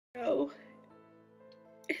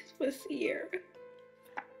for Cierra?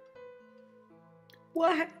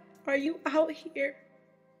 Why are you out here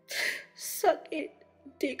sucking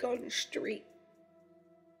dick on the street?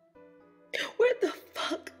 Where the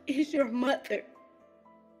fuck is your mother?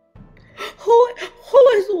 Who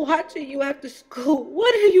is watching you after school?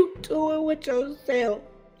 What are you doing with yourself?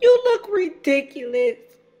 You look ridiculous.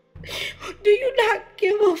 Do you not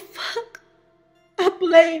give a fuck? I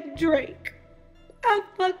blame Drake. I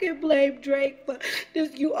fucking blame Drake for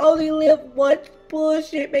this you only live once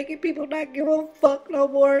bullshit, making people not give a fuck no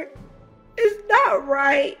more. It's not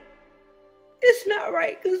right. It's not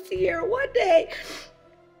right, because Cierra, one day,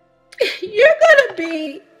 you're gonna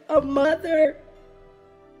be a mother.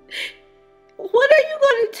 What are you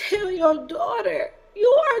gonna tell your daughter?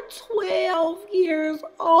 You are 12 years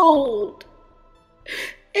old.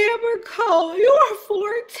 Amber Cole, you are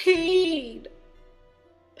 14.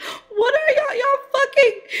 What are y'all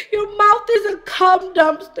fucking, your mouth is a cum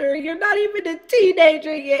dumpster. You're not even a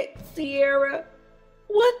teenager yet, Cierra.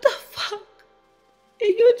 What the fuck? And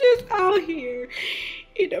you just out here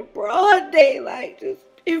in the broad daylight, just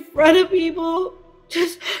in front of people,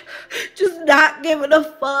 just not giving a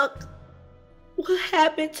fuck. What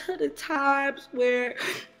happened to the times where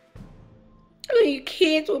you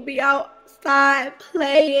kids would be outside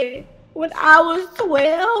playing? When I was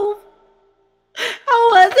 12, I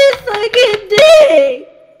wasn't sucking dick.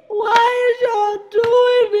 Why is y'all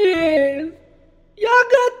doing this? Y'all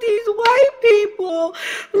got these white people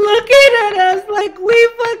looking at us like we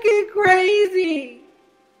fucking crazy.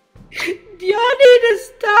 Y'all need to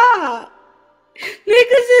stop.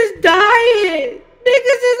 Niggas is dying.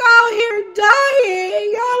 Niggas is out here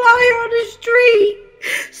dying. Y'all out here on the street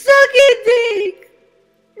sucking dick.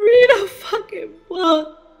 Read a fucking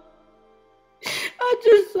book.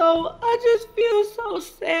 I just feel so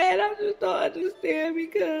sad. I just don't understand,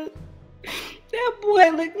 because that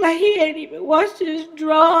boy looked like he ain't even washed his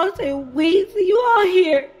drawers in weeks. And you out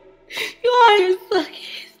here sucking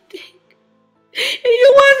his dick. And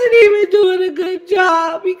you wasn't even doing a good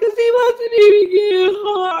job, because he wasn't even getting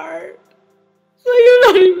hard. So you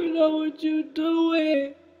don't even know what you're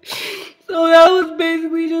doing. So that was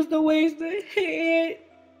basically just a waste of head.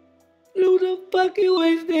 It was a fucking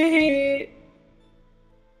waste of head.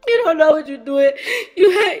 You don't know what you're doing. You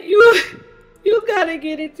gotta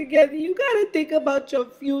get it together. You gotta think about your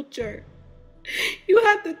future. You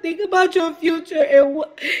have to think about your future, and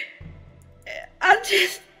what I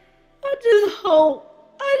just hope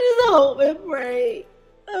and pray.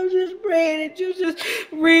 I'm just praying that you just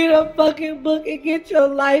read a fucking book and get your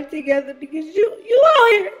life together, because you out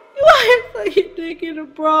here sucking dick in the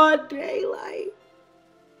broad daylight.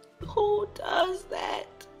 Who does that?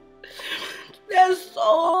 That's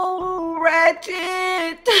so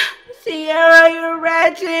ratchet. Cierra, you're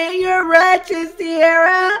ratchet. You're ratchet,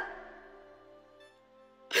 Cierra.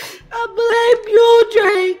 I blame you,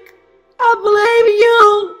 Drake. I blame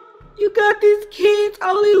you. You got these kids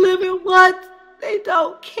only living once. They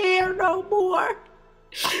don't care no more.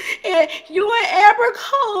 And you and Amber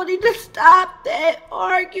Cole need to stop that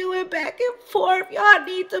arguing back and forth. Y'all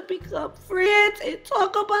need to become friends and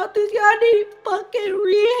talk about this. Y'all need fucking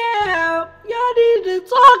rehab. Y'all need to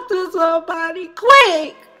talk to somebody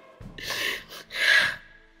quick.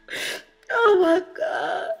 Oh my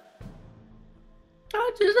God.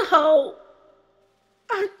 I just hope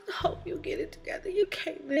you get it together. You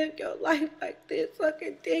can't live your life like this.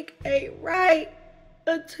 Sucking dick ain't right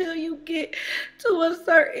until you get to a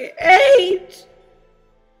certain age.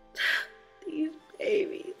 These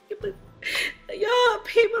babies. Y'all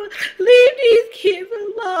people, leave these kids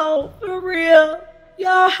alone, for real.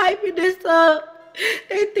 Y'all hyping this up.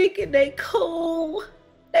 They thinking they cool.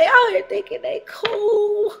 They out here thinking they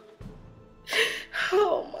cool.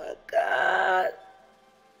 Oh my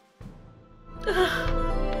God.